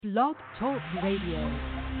Blog Talk Radio.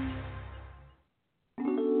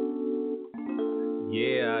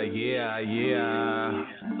 Yeah, yeah, yeah.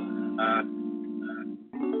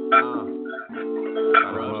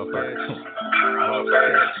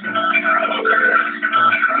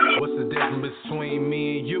 What's the difference between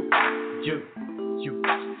me and you? You.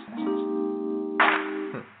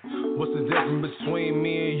 What's the difference between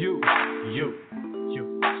me and you? You.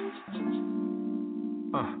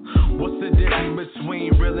 What's the difference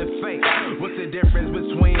between real and fake? What's the difference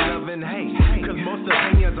between love and hate? Cause most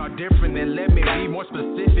opinions are different, and let me be more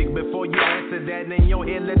specific before you answer that. In your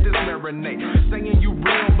head, let this marinate. Saying you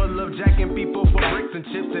real, but love jacking people for bricks and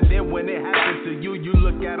chips, and then when it happens to you, you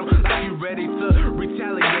look at them like you ready to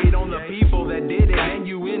retaliate on the people that did it, and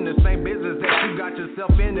you in the same business that you got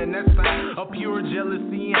yourself in, and that's like a pure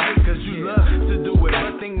jealousy and hate, cause you love to do it,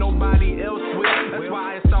 but think nobody else will. That's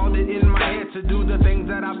why I installed it in my head to do the things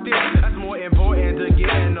that I feel. That's more important to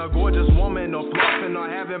getting a gorgeous woman or flossing or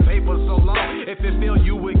having paper so long. If it feel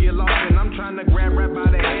you would get lost, and I'm trying to grab right by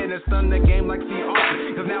the head and stun the game like C.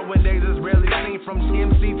 Austin. Cause nowadays it's rarely seen from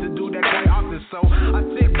MC to do that quite often. So I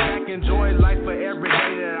sit back, enjoy life for every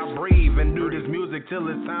day that I breathe, and do this music till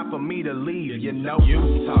it's time for me to leave. You know, you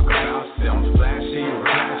talk about some flashy,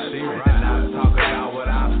 and I talk about what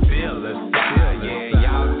I feel inside. Yeah,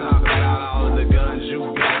 y'all talk about all the guns you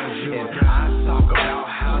got, and I talk about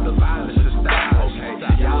how the violence is style. Okay,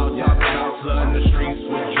 y'all talk about flooding the streets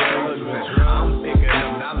with drugs, and I'm picking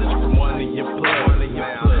up knowledge from one of your plugs.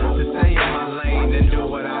 To stay in my lane and do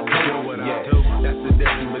what I do. That's the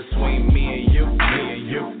difference between me and you.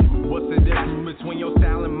 What's the difference between your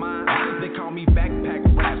style and mine? They call me backpack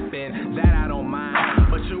rapping, that I don't mind.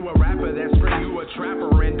 But you a rapper that's free, you a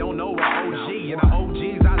trapper and don't know an OG. And the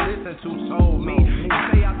OGs I listen to told me,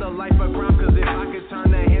 stay out the life of crime, cause if I could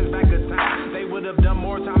turn their hands back of time, they would have done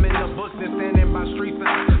more time in the books than standing by street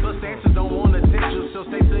signs. But stances don't want attention, so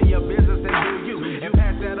stay to your business and do you, and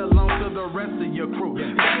pass that along to the rest of your crew.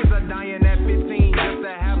 Kids are dying at 15 just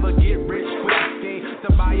to have a get rich quick scheme, to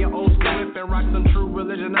buy an old school whip and rock some true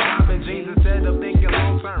religion of Robin jeans instead of thinking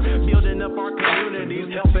long term, building up our communities,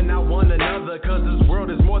 helping out one another, cause this world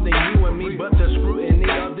is more than you and me. But the scrutiny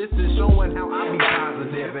of this is showing how I be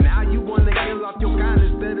positive, and how you wanna kill off your kind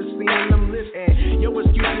instead of seeing them live. And your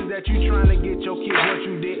excuse is that you trying to get your kids what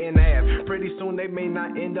you didn't have. Pretty soon they may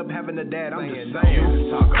not end up having a dad. I'm just saying. You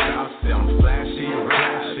talk about some flashy,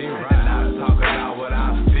 and I talk about what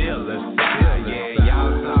I feel inside. Yeah,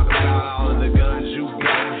 y'all talk about all of the guns you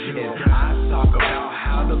got, and I talk about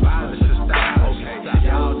how the violence is style. Okay,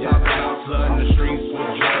 y'all talk about flooding the streets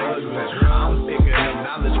with drugs, and I'm picking up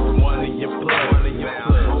knowledge from one of your plugs.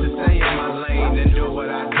 To stay in my lane and do what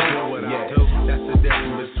I do. That's the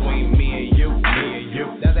difference between me and you.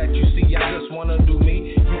 Now that you see, I just wanna do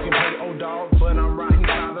me. You can play old dog, but I'm Raheem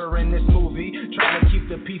Father in this movie, trying to keep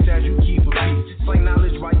the peace as you keep a peace. Slang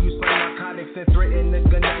knowledge while you slang narcotics and threaten the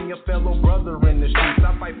gun on your fellow brother in the streets.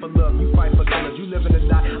 I fight for love, you fight for colors. You live in the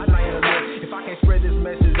die, I die in the live. If I can't spread this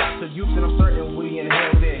message out to youth, then I'm certain we in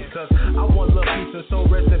hell then. Cause I want love, peace, and soul.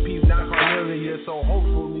 Rest in peace, Don Cornelius. So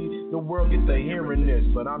hopefully the world gets to hearing this.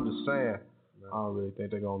 But I'm just saying, I don't really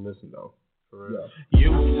think they're gonna listen though. Yeah.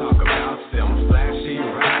 You talk about some flashy,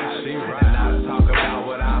 and I talk about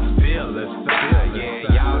what I feel inside.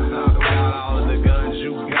 Yeah, y'all talk about all of the guns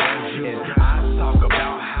you got, and I talk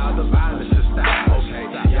about how the violence is style.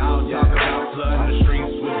 Okay, y'all talk about flooding the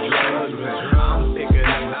streets with drugs, and I'm picking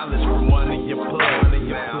up knowledge from one of your plugs.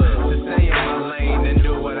 To stay in my lane and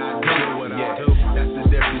do what I do. That's the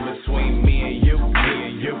difference between me and you.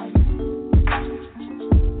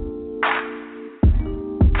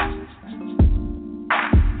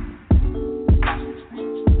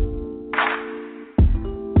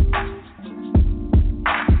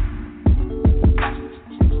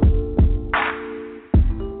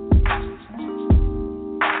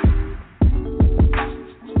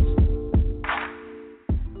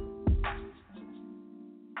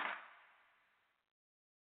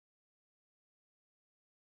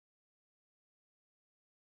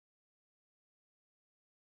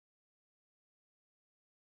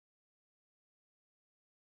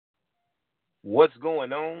 What's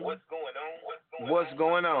going on?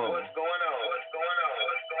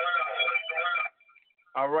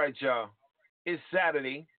 All right, y'all. It's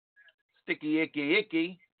Saturday. Sticky,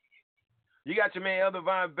 icky. You got your man Elder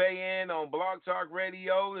Von Bay in on Blog Talk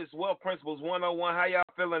Radio. It's Wealth Principles 101. How y'all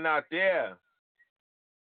feeling out there?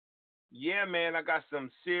 Yeah, man, I got some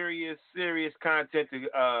serious content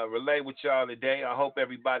to relay with y'all today. I hope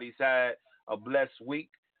everybody's had a blessed week.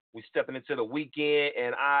 We're stepping into the weekend,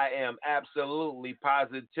 and I am absolutely,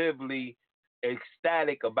 positively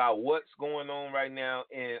ecstatic about what's going on right now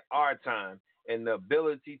in our time and the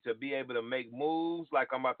ability to be able to make moves. Like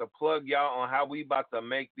I'm about to plug y'all on how we about to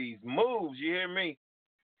make these moves. You hear me?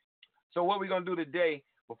 So what we're gonna do today,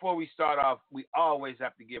 before we start off, we always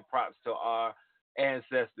have to give props to our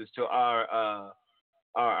ancestors, to our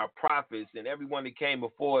prophets, and everyone that came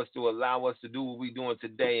before us to allow us to do what we're doing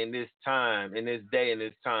today in this time, in this day, in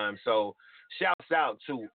this time. So shouts out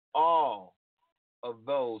to all of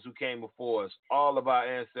those who came before us, all of our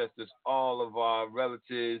ancestors, all of our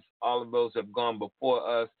relatives, all of those who have gone before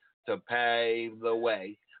us to pave the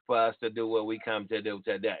way for us to do what we come to do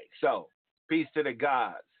today. So, peace to the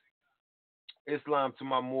gods, Islam to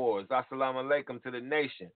my Moors, Assalamu alaikum to the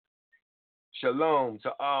nation, Shalom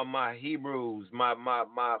to all my Hebrews, my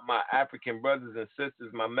African brothers and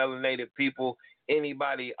sisters, my melanated people,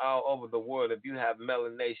 anybody all over the world. If you have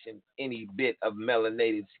melanation, any bit of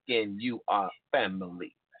melanated skin, you are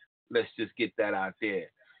family. Let's just get that out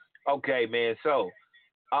there. Okay, man. So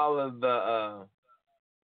all of the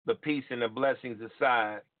peace and the blessings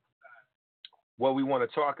aside, what we want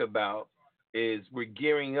to talk about is we're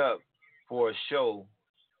gearing up for a show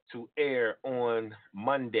to air on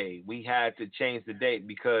Monday. We had to change the date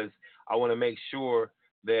because I want to make sure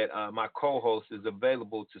that my co-host is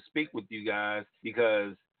available to speak with you guys,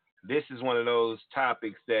 because this is one of those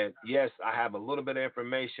topics that, yes, I have a little bit of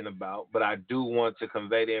information about, but I do want to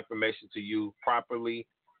convey the information to you properly,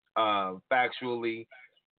 factually,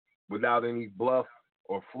 without any bluff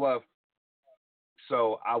or fluff.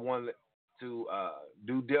 So I wanted to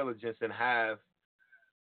due diligence and have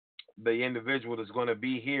the individual that's going to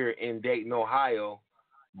be here in Dayton, Ohio,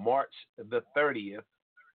 March the 30th.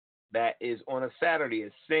 That is on a Saturday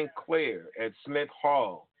at St. Clair at Smith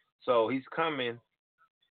Hall. So he's coming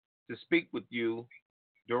to speak with you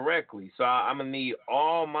directly. So I'm going to need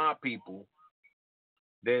all my people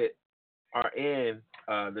that are in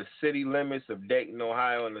the city limits of Dayton,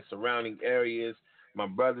 Ohio, and the surrounding areas, my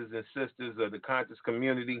brothers and sisters of the conscious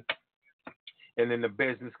community, and in the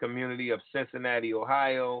business community of Cincinnati,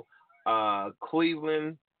 Ohio.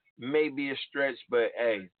 Cleveland may be a stretch, but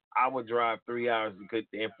hey, I would drive 3 hours to get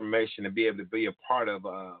the information to be able to be a part of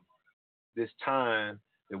this time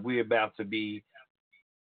that we're about to be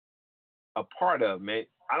a part of, man.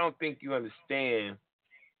 I don't think you understand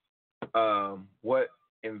what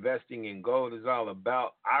investing in gold is all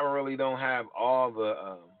about. I really don't have all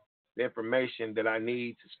the information that I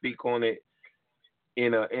need to speak on it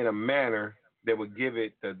in a manner that would give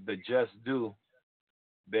it the just due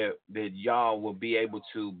that y'all will be able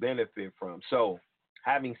to benefit from. So,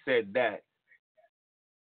 having said that,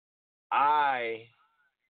 I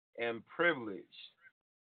am privileged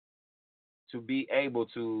to be able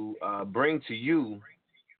to bring to you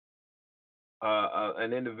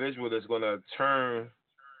an individual that's going to turn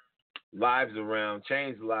lives around,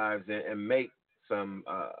 change lives, and make some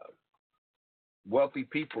wealthy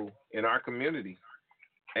people in our community.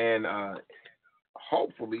 And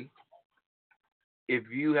hopefully, if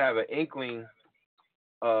you have an inkling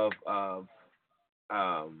of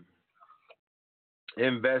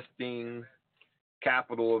investing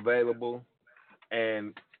capital available,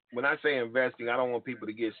 and when I say investing, I don't want people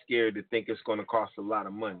to get scared to think it's going to cost a lot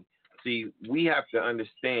of money. See, we have to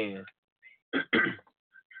understand.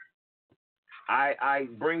 I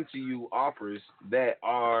bring to you offers that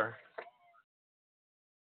are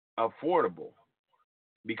affordable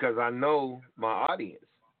because I know my audience.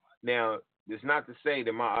 Now, it's not to say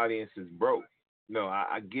that my audience is broke. No,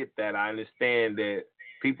 I get that. I understand that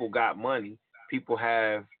people got money, people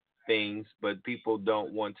have things, but people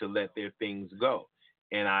don't want to let their things go.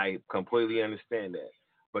 And I completely understand that.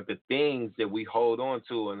 But the things that we hold on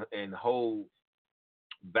to and hold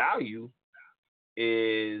value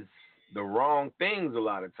is the wrong things a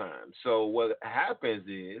lot of times. So what happens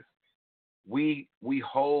is we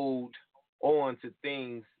hold on to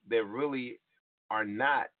things that really are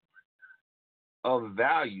not of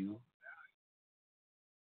value,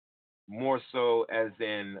 more so as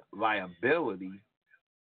in liability,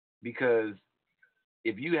 because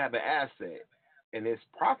if you have an asset and it's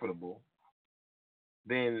profitable,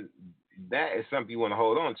 then that is something you want to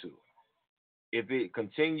hold on to. If it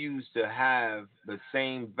continues to have the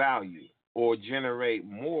same value or generate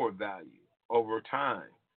more value over time,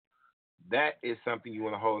 that is something you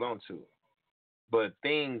want to hold on to. But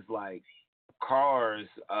things like cars,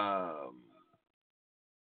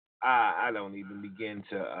 I don't even begin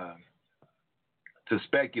to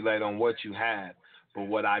speculate on what you have. But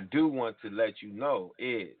what I do want to let you know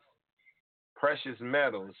is precious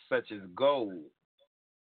metals such as gold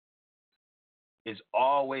is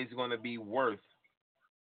always going to be worth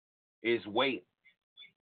its weight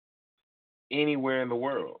anywhere in the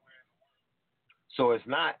world. So it's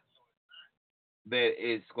not that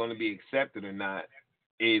it's going to be accepted or not.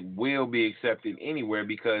 It will be accepted anywhere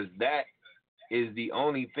because that is the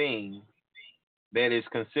only thing that is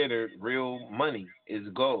considered real money is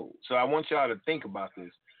gold. So I want y'all to think about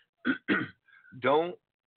this. Don't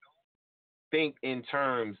think in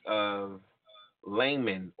terms of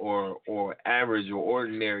layman or average or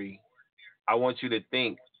ordinary. I want you to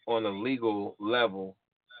think on a legal level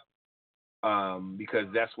because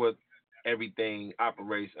that's what everything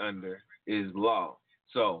operates under is law.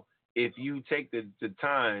 So if you take the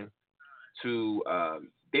time to,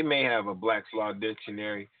 they may have a Black's Law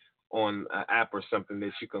Dictionary on an app or something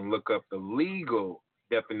that you can look up the legal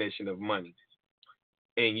definition of money,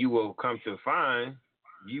 and you will come to find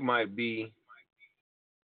you might be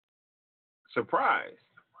surprised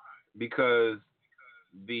because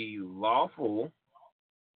the lawful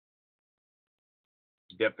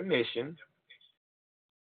definition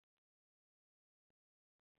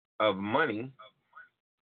of money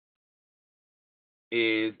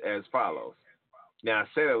is as follows. Now, I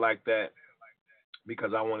said it like that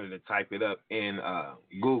because I wanted to type it up in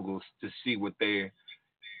Google to see what their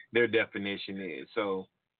definition is. So,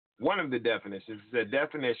 one of the definitions is a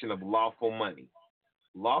definition of lawful money.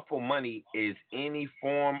 Lawful money is any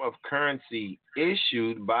form of currency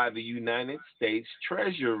issued by the United States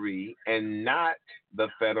Treasury and not the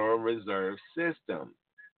Federal Reserve System.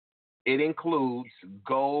 It includes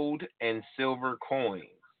gold and silver coins,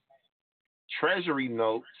 Treasury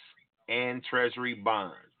notes, and Treasury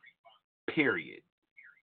bonds, period.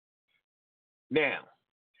 Now,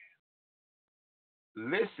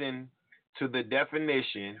 listen to the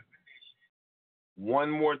definition one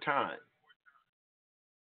more time.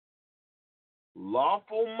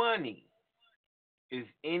 Lawful money is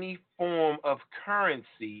any form of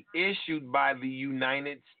currency issued by the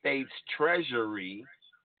United States Treasury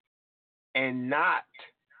and not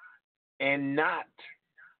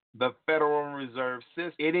the Federal Reserve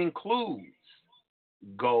System. It includes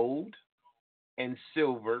gold and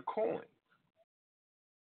silver coins,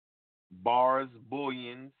 bars,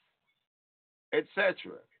 bullions, etc.,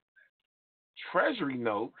 Treasury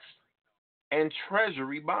notes, and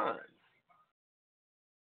Treasury bonds.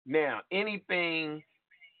 Now, anything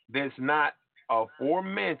that's not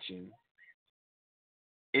aforementioned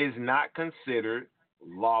is not considered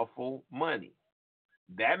lawful money.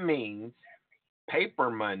 That means paper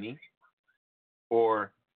money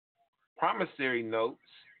or promissory notes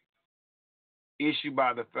issued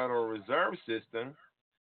by the Federal Reserve System,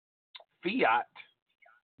 fiat,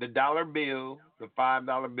 the dollar bill, the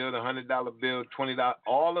 $5 bill, the $100 bill, $20,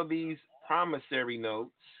 all of these promissory notes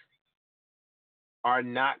are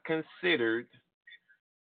not considered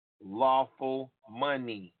lawful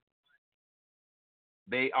money.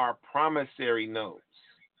 They are promissory notes.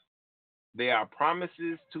 They are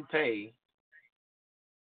promises to pay.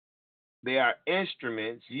 They are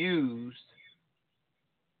instruments used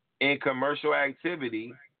in commercial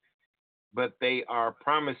activity, but they are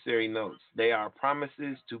promissory notes. They are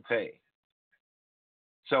promises to pay.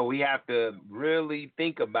 So we have to really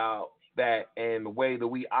think about that and the way that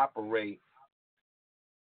we operate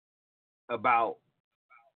about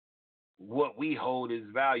what we hold is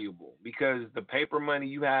valuable, because the paper money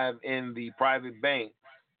you have in the private bank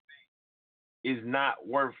is not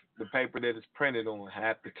worth the paper that is printed on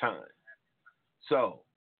half the time. So,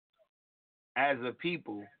 as a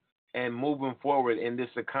people and moving forward in this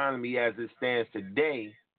economy as it stands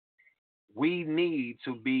today, we need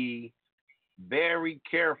to be very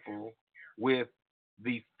careful with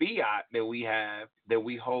the fiat that we have, that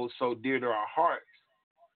we hold so dear to our hearts,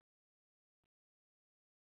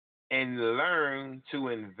 and learn to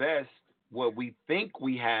invest what we think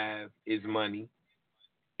we have is money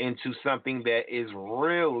into something that is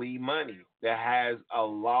really money, that has a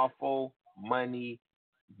lawful money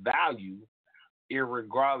value,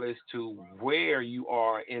 irregardless to where you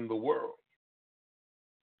are in the world.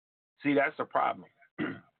 See, that's the problem.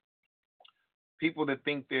 People that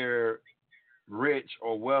think they're rich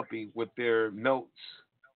or wealthy with their notes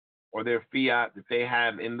or their fiat that they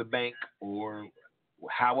have in the bank or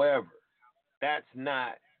however, that's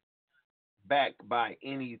not backed by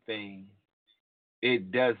anything.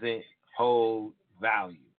 It doesn't hold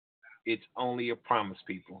value. It's only a promise,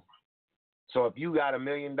 people. So if you got $1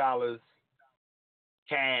 million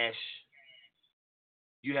cash,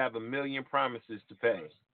 you have 1 million promises to pay,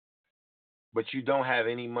 but you don't have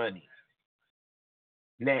any money.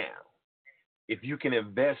 Now, if you can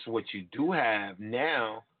invest what you do have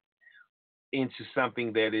now into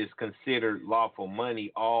something that is considered lawful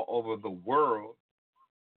money all over the world,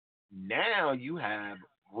 now you have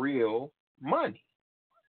real money.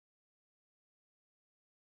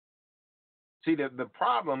 See, the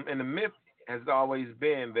problem and the myth has always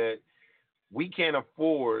been that we can't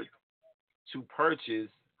afford to purchase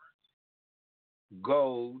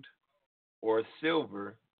gold or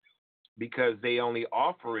silver because they only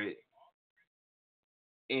offer it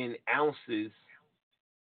in ounces,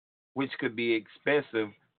 which could be expensive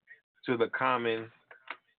to the common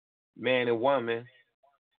man and woman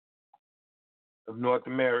of North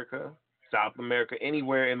America, South America,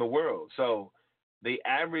 anywhere in the world. So the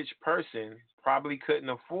average person probably couldn't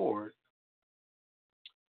afford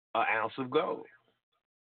an ounce of gold.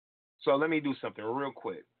 So let me do something real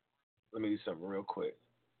quick.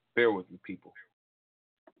 Bear with me, people.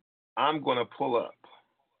 I'm going to pull up.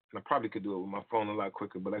 And I probably could do it with my phone a lot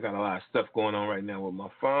quicker, but I got a lot of stuff going on right now with my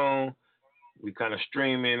phone. We kind of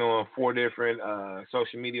streaming on 4 different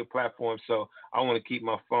social media platforms, so I want to keep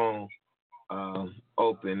my phone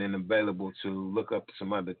open and available to look up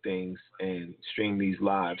some other things and stream these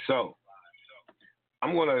live. So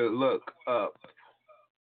I'm going to look up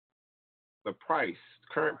the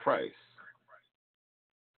current price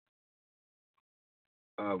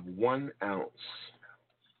of 1 ounce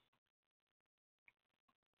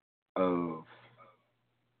of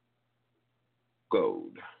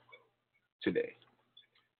gold today.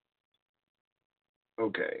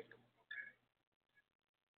 Okay.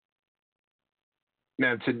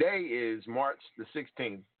 Now, today is March the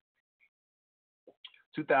 16th,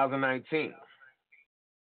 2019.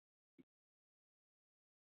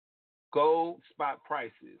 Gold spot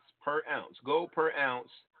prices per ounce. Gold per ounce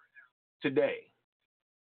today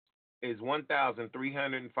is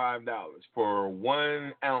 $1,305 for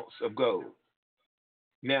 1 ounce of gold.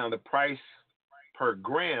 Now, the price per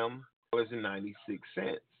gram is 96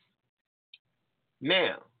 cents.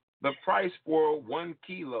 Now, the price for 1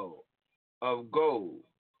 kilo of gold,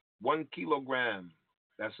 1 kilogram,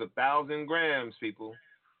 that's 1,000 grams, people.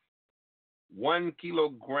 1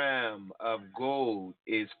 kilogram of gold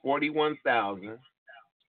is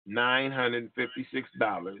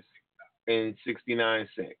 $41,956.69.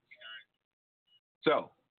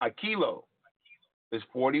 So a kilo is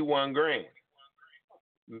 41 grams,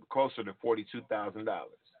 closer to $42,000.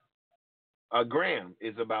 A gram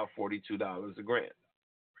is about $42 a gram.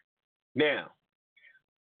 Now,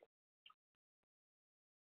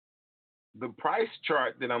 the price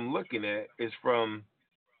chart that I'm looking at is from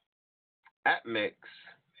APMEX.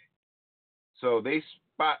 So they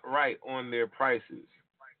spot right on their prices.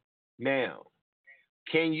 Now,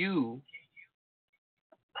 can you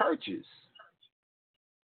purchase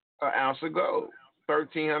an ounce of gold?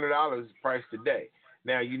 $1,300 price today.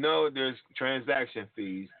 Now, you know there's transaction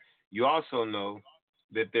fees. You also know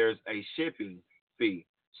that there's a shipping fee.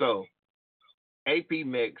 So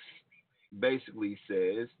APMEX basically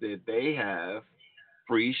says that they have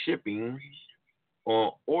free shipping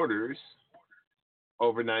on orders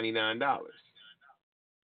over $99.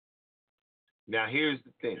 Now, here's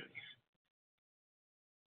the thing.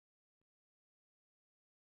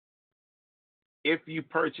 If you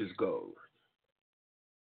purchase gold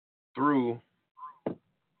through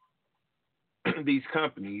these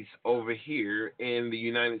companies over here in the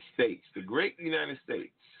United States, the great United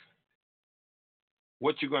States,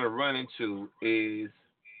 what you're going to run into is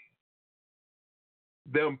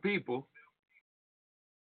them people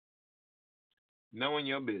knowing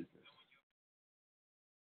your business.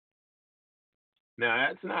 Now,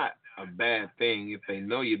 that's not a bad thing if they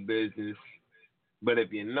know your business, but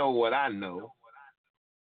if you know what I know,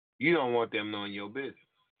 you don't want them knowing your business.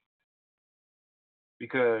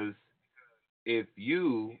 Because if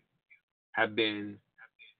you have been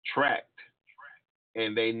tracked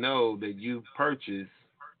and they know that you purchased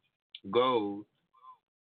gold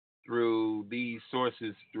through these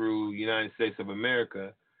sources through United States of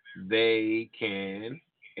America, they can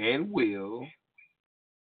and will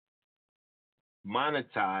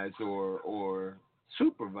monetize or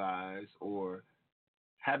supervise or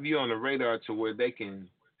have you on the radar to where they can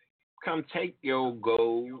come take your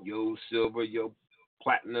gold, your silver, your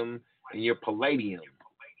platinum, and your palladium.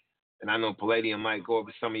 And I know palladium might go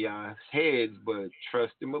over some of y'all's heads, but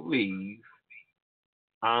trust and believe,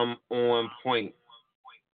 I'm on point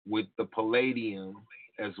with the palladium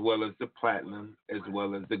as well as the platinum, as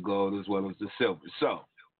well as the gold, as well as the silver. So,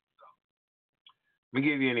 let me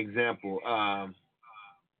give you an example.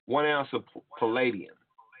 1 ounce of palladium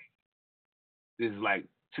is like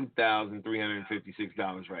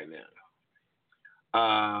 $2,356 right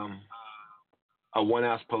now. A 1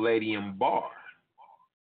 ounce palladium bar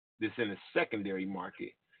that's in the secondary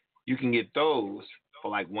market, you can get those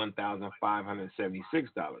for like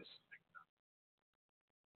 $1,576.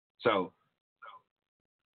 So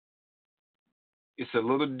It's a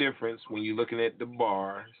little difference when you're looking at the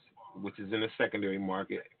bars, which is in the secondary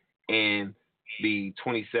market, and the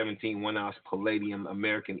 2017 1 ounce Palladium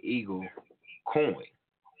American Eagle coin.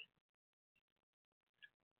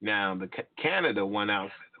 Now, the Canada 1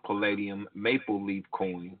 ounce Palladium Maple Leaf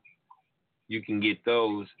coin, you can get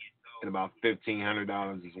those at about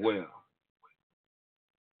 $1,500 as well.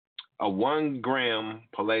 A 1 gram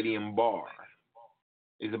Palladium bar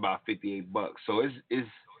is about $58. So it's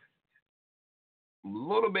a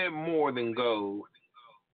little bit more than gold.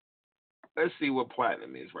 Let's see what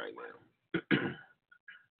platinum is right now.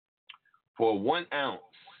 For a 1 ounce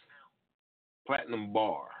platinum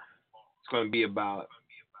bar, it's going to be about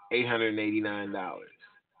 $889.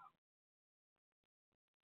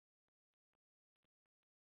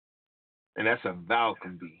 And that's a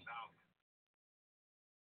Valcombe.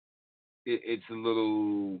 It's a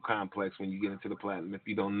little complex when you get into the platinum if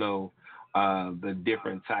you don't know the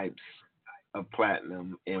different types of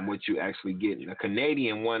platinum and what you actually get. A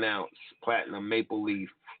Canadian 1 ounce platinum maple leaf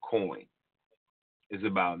coin is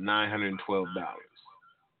about $912.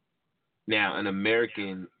 Now, an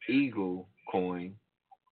American Eagle coin,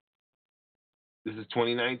 this is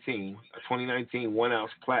 2019, a 2019 1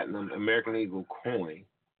 ounce platinum American Eagle coin,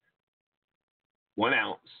 1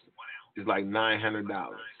 ounce is like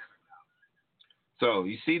 $900. So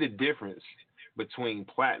you see the difference between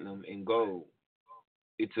platinum and gold.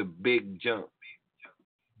 It's a big jump.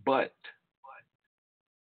 But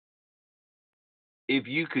if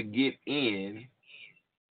you could get in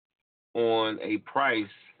on a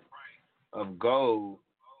price of gold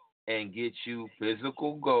and get you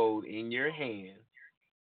physical gold in your hand,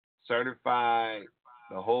 certified,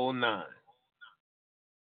 the whole nine,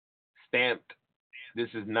 stamped,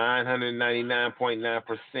 this is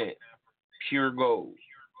 999.9% pure gold.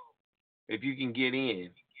 If you can get in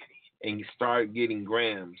and you start getting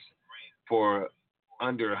grams for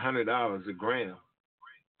under $100 a gram,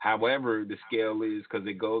 however the scale is, because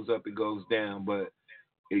it goes up, it goes down, but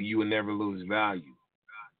you will never lose value.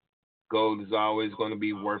 Gold is always going to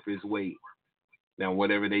be worth its weight. Now,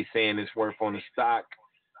 whatever they saying it's worth on the stock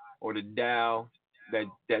or the Dow,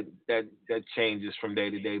 that changes from day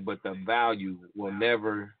to day, but the value will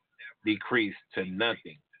never decrease to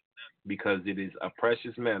nothing because it is a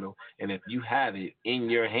precious metal, and if you have it in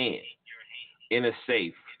your hand, in a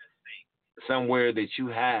safe, somewhere that you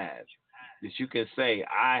have, that you can say,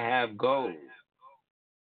 I have gold.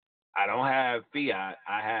 I don't have fiat.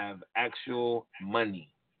 I have actual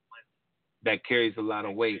money that carries a lot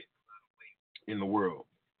of weight in the world.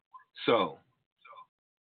 So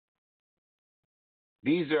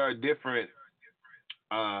these are different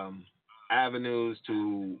avenues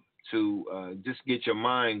to just get your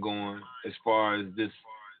mind going as far as this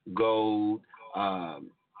gold,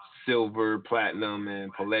 silver, platinum,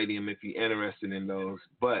 and palladium if you're interested in those.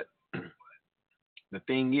 But the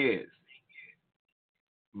thing is,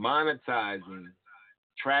 monetizing,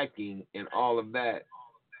 tracking, and all of that,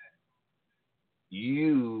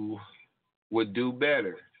 you would do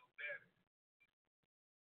better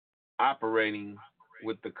operating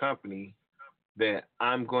with the company that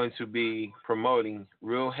I'm going to be promoting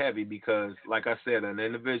real heavy because, like I said, an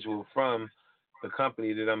individual from the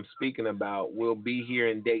company that I'm speaking about will be here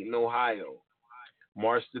in Dayton, Ohio,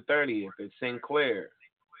 March the 30th at Sinclair.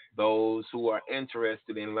 Those who are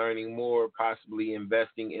interested in learning more, possibly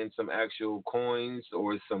investing in some actual coins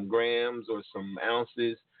or some grams or some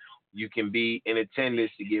ounces, you can be in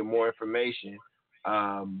attendance to get more information.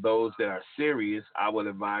 Those that are serious, I would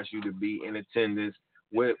advise you to be in attendance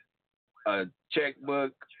with a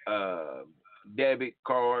checkbook, debit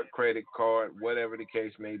card, credit card, whatever the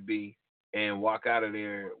case may be, and walk out of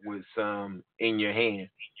there with some in your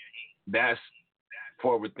hand. That's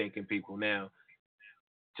forward-thinking people. Now,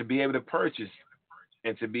 to be able to purchase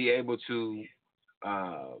and to be able to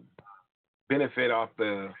benefit off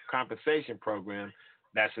the compensation program,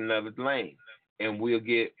 that's another lane. And we'll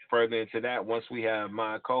get further into that once we have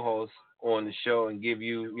my co-host on the show and give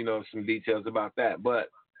you, some details about that.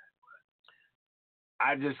 But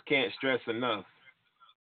I just can't stress enough.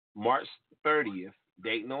 March 30th,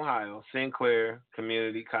 Dayton, Ohio, Sinclair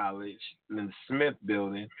Community College, in the Smith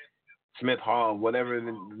Building, Smith Hall, whatever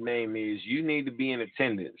the name is, you need to be in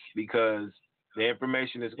attendance because the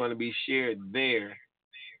information that's going to be shared there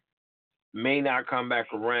may not come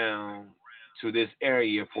back around to this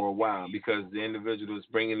area for a while because the individual that's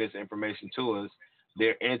bringing this information to us,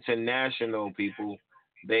 they're international people.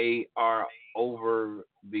 They are over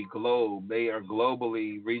the globe. They are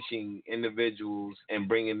globally reaching individuals and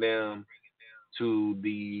bringing them to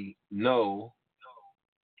the know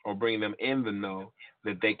or bringing them in the know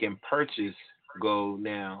that they can purchase gold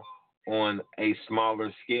now on a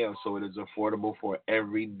smaller scale so it is affordable for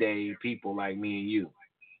everyday people like me and you.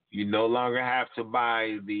 You no longer have to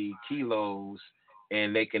buy the kilos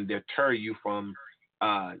and they can deter you from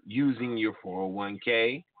using your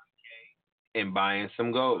 401k and buying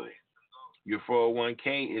some gold. Your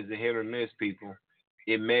 401k is a hit or miss, people.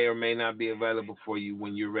 It may or may not be available for you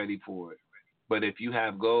when you're ready for it. But if you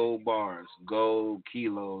have gold bars, gold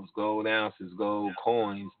kilos, gold ounces, gold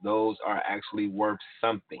coins, those are actually worth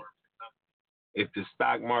something. If the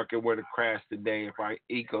stock market were to crash today, if our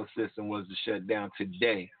ecosystem was to shut down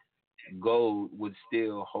today, gold would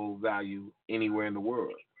still hold value anywhere in the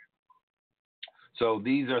world. So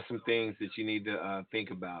these are some things that you need to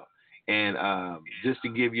think about. And just to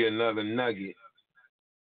give you another nugget,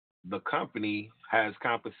 the company has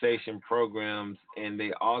compensation programs, and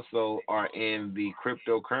they also are in the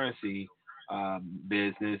cryptocurrency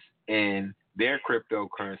business, and their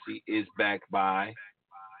cryptocurrency is backed by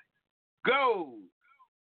gold.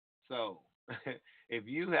 So if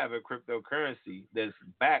you have a cryptocurrency that's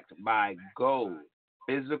backed by gold,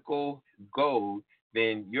 physical gold,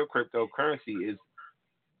 then your cryptocurrency is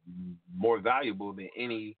more valuable than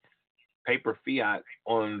any paper fiat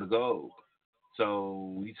on the globe.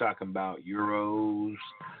 So we talking about euros,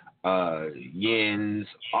 yens,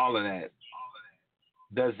 all of that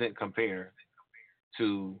doesn't compare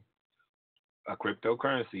to a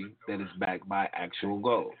cryptocurrency that is backed by actual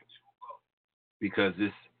gold, because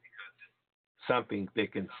it's something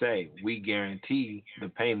that can say we guarantee the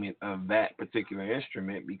payment of that particular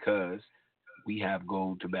instrument because we have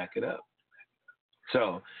gold to back it up.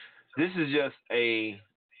 So this is just a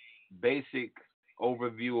basic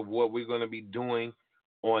overview of what we're going to be doing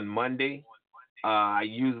on Monday. I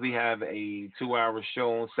usually have a 2-hour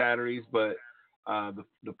show on Saturdays, but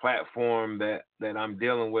the platform that I'm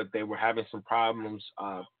dealing with, they were having some problems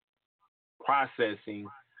processing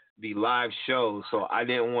the live shows, so I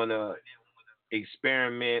didn't want to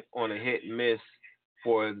experiment on a hit and miss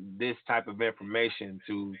for this type of information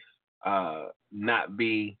to not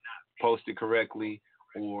be posted correctly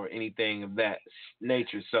or anything of that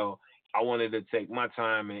nature. So I wanted to take my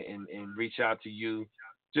time and reach out to you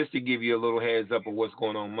just to give you a little heads up of what's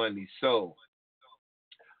going on Monday. So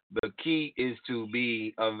the key is to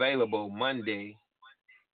be available Monday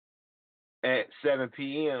at 7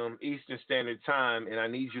 p.m. Eastern Standard Time, and I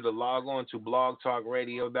need you to log on to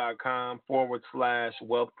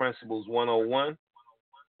blogtalkradio.com/Wealth Principles 101,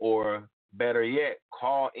 or better yet,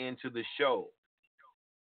 call into the show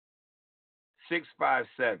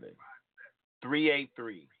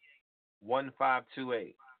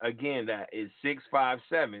 657-383-1528. Again, that is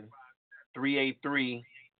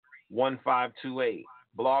 657-383-1528.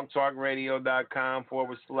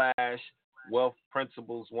 blogtalkradio.com/Wealth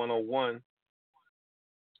Principles 101,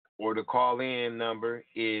 or the call in number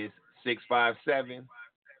is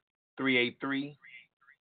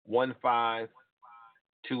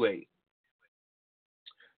 657-383-1528.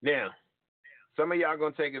 Now, some of y'all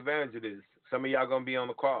going to take advantage of this. Some of y'all going to be on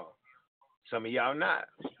the call. Some of y'all not.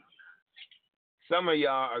 Some of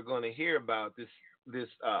y'all are going to hear about this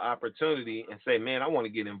opportunity and say, man, I want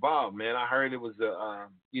to get involved, man. I heard it was a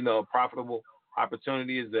profitable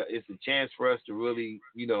opportunity. It's a chance for us to really,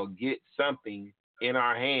 get something in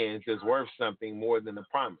our hands that's worth something more than a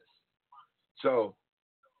promise. So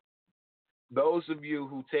those of you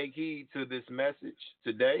who take heed to this message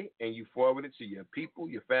today and you forward it to your people,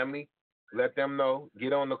 your family, let them know,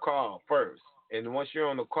 get on the call first. And once you're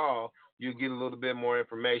on the call, you get a little bit more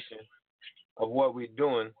information of what we're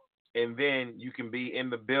doing, and then you can be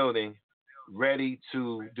in the building ready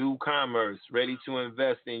to do commerce, ready to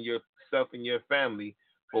invest in yourself and your family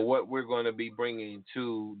for what we're going to be bringing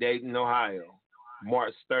to Dayton, Ohio,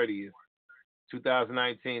 March 30th,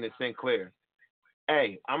 2019 at St. Clair.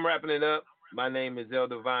 Hey, I'm wrapping it up. My name is El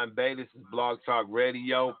Divine Bay. This is Blog Talk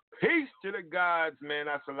Radio. Peace to the gods, man.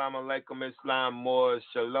 Assalamu alaikum, Islam, Moors,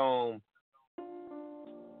 Shalom.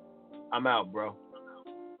 I'm out, bro.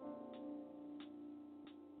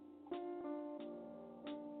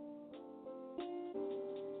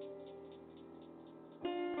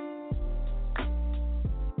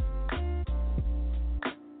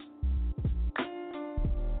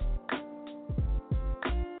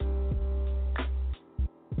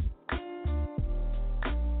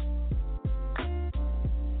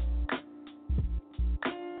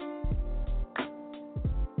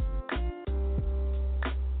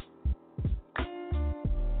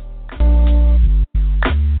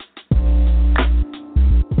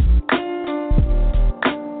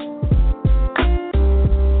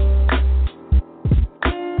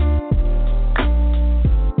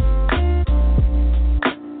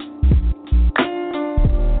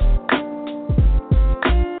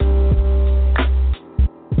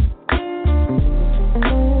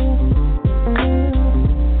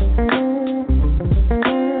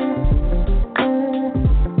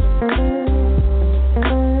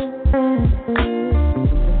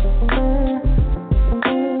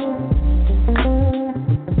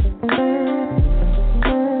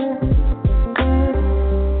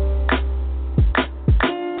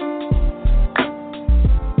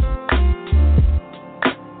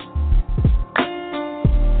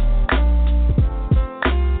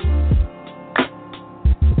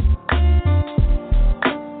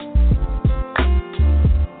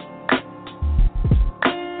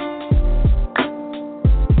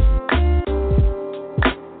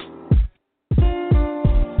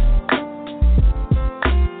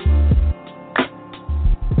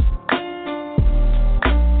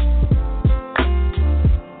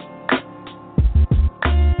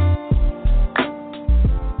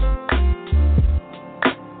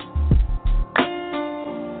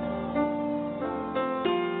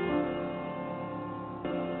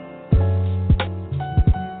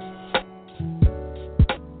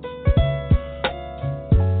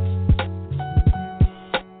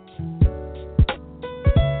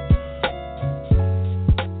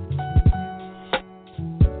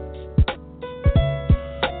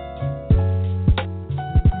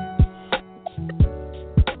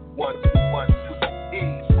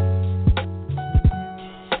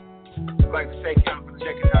 like to thank y'all for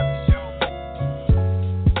checking out the show.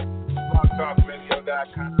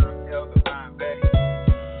 BlogTalkRadio.com, El Divine Bay.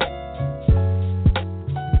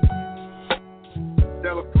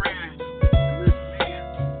 Tell a friend to listen in.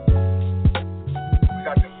 We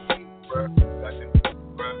got them beats, bro.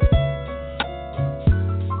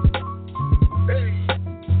 Hey.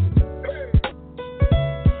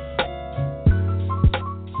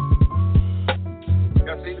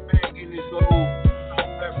 Y'all see the man getting this little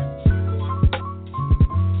beverage.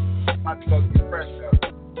 About to go get fresh up.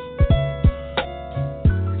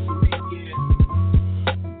 It's the weekend.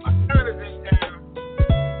 My son is in town.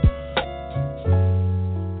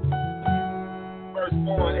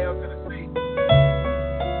 Firstborn, L to the C.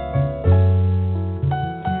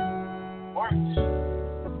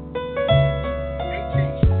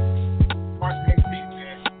 March 18th,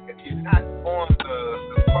 man. If you're not on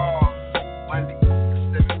the call Monday at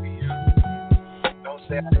 7 p.m., don't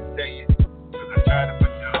say I didn't tell you, because I tried to put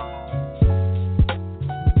you on.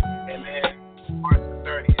 And then March the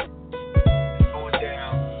 30th, it's going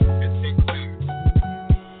down in Sinclair.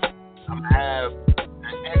 I'm going to have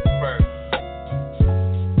an expert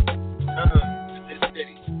come to this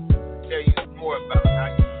city to tell you more about how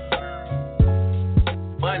you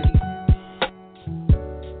earn money,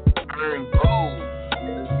 earn gold.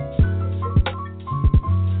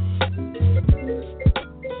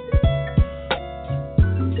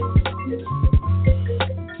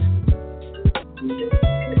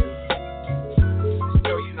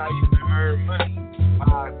 Show you how you can earn money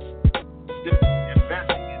by just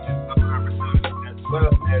investing in this opportunity, as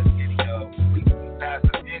well as getting a weekly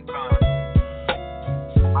passive income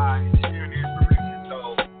by sharing information.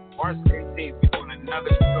 So March 18th, we're doing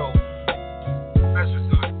another show, special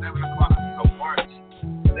show at 7 o'clock. So March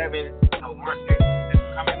 18th is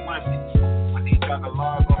coming Monday. I need y'all to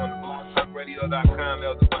log on to blogtalkradio.com,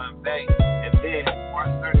 El Divine Bay. And then March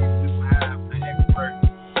 30th, we will have an expert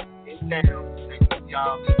in town to give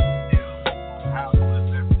y'all the details on how to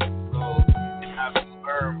invest in gold and how to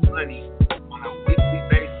earn money on a weekly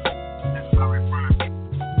basis. That's why we're referring people,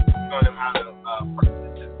 showing them how to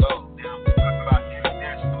purchase this gold. Now, we're talking about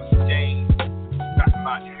international exchange, we're talking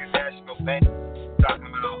about international banks, we're talking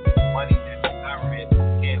about money that the government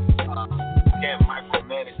can't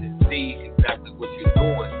micromanage and see exactly what you're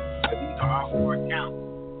doing. But these are offshore accounts.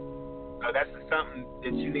 So that's something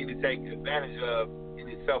that you need to take advantage of in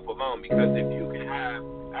itself alone, because if you can have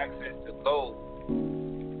access to gold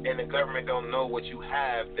and the government don't know what you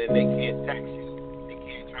have, then they can't tax you. They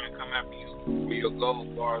can't try to come after you for your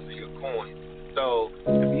gold bars or your coins. So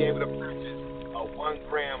to be able to purchase a 1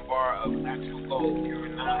 gram bar of actual gold, pure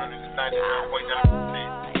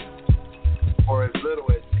 999.9%, for as little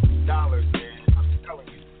as $6, man, I'm telling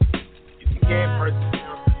you, if you can't purchase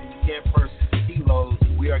ounces, if you can't purchase kilos,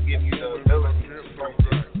 we are giving you the ability to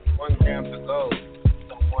purchase 1 gram of gold.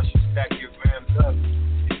 So once you stack your grams up,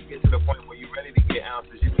 if you get to the point where you're ready to get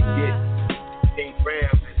ounces, you can get 10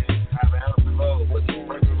 grams and then have an ounce of gold. But you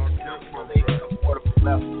purchase an ounce on an affordable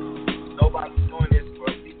level. Nobody's doing this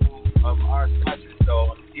for people of our stature,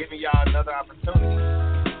 so I'm giving y'all another opportunity.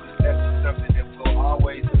 That's something that will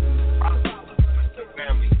always prosper with the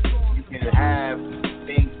family. You can have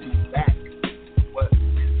things to back what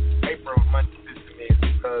this paper money system is,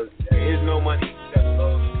 because there is no money except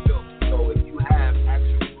gold and silver. So if you have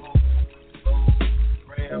actual gold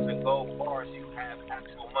grams and gold bars, you have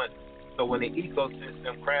actual money. So when the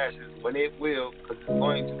ecosystem crashes, when it will, because it's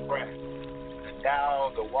going to crash, the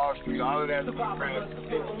Dow, the Wall Street, all of that is going to crash.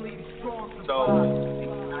 So the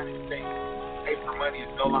United States paper money is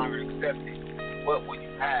no longer accepted. What will you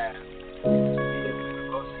have to be able to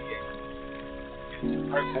negotiate and to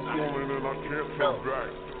purchase items? So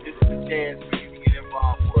this is a chance for you to get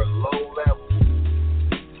involved for a low level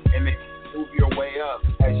and then move your way up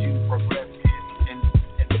as you progress in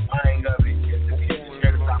the buying of it, and to be able to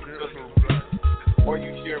share this opportunity. The more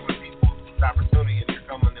you share with people this opportunity and you're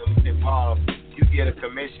coming involved, you get a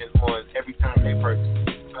commission on every time they purchase.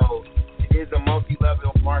 So it is a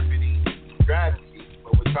multi-level marketing strategy,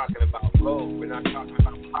 but we're talking about gold. We're not talking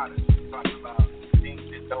about products. We're talking about things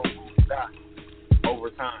that don't move stock over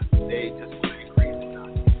time. They just want to increase the stock.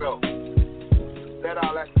 So, said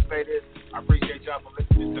all that to say this, I appreciate y'all for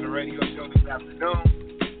listening to the radio show this afternoon.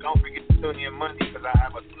 Don't forget to tune in Monday, because I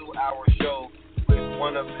have a 2-hour show with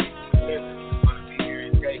one of the contestants who's going to be here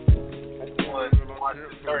in Dayton on March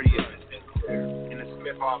the 30th in the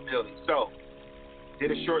Smith Hall building. So,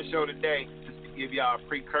 did a short show today just to give y'all a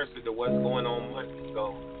precursor to what's going on Monday.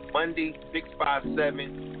 So, Monday,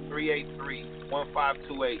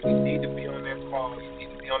 657-383-1528. You need to be on that call. You need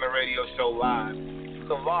to be on the radio show live. You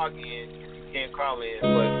can log in. You can't call in,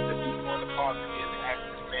 but to be want to pause again and ask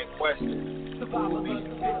this man questions. It will be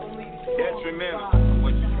detrimental to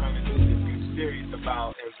what you're trying to do if you're serious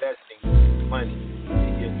about investing money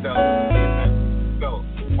in yourself. So,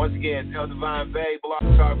 once again, tell Divine Bay, Blog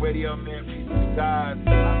Talk Radio, man, peace to God.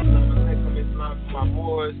 Assalamu alaikum, Islam to my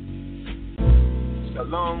Moors.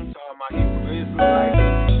 Shalom to all my Hebrew Israelites.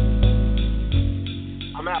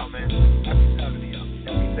 I'm out, man. Happy Saturday, y'all.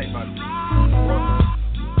 Happy safe out there.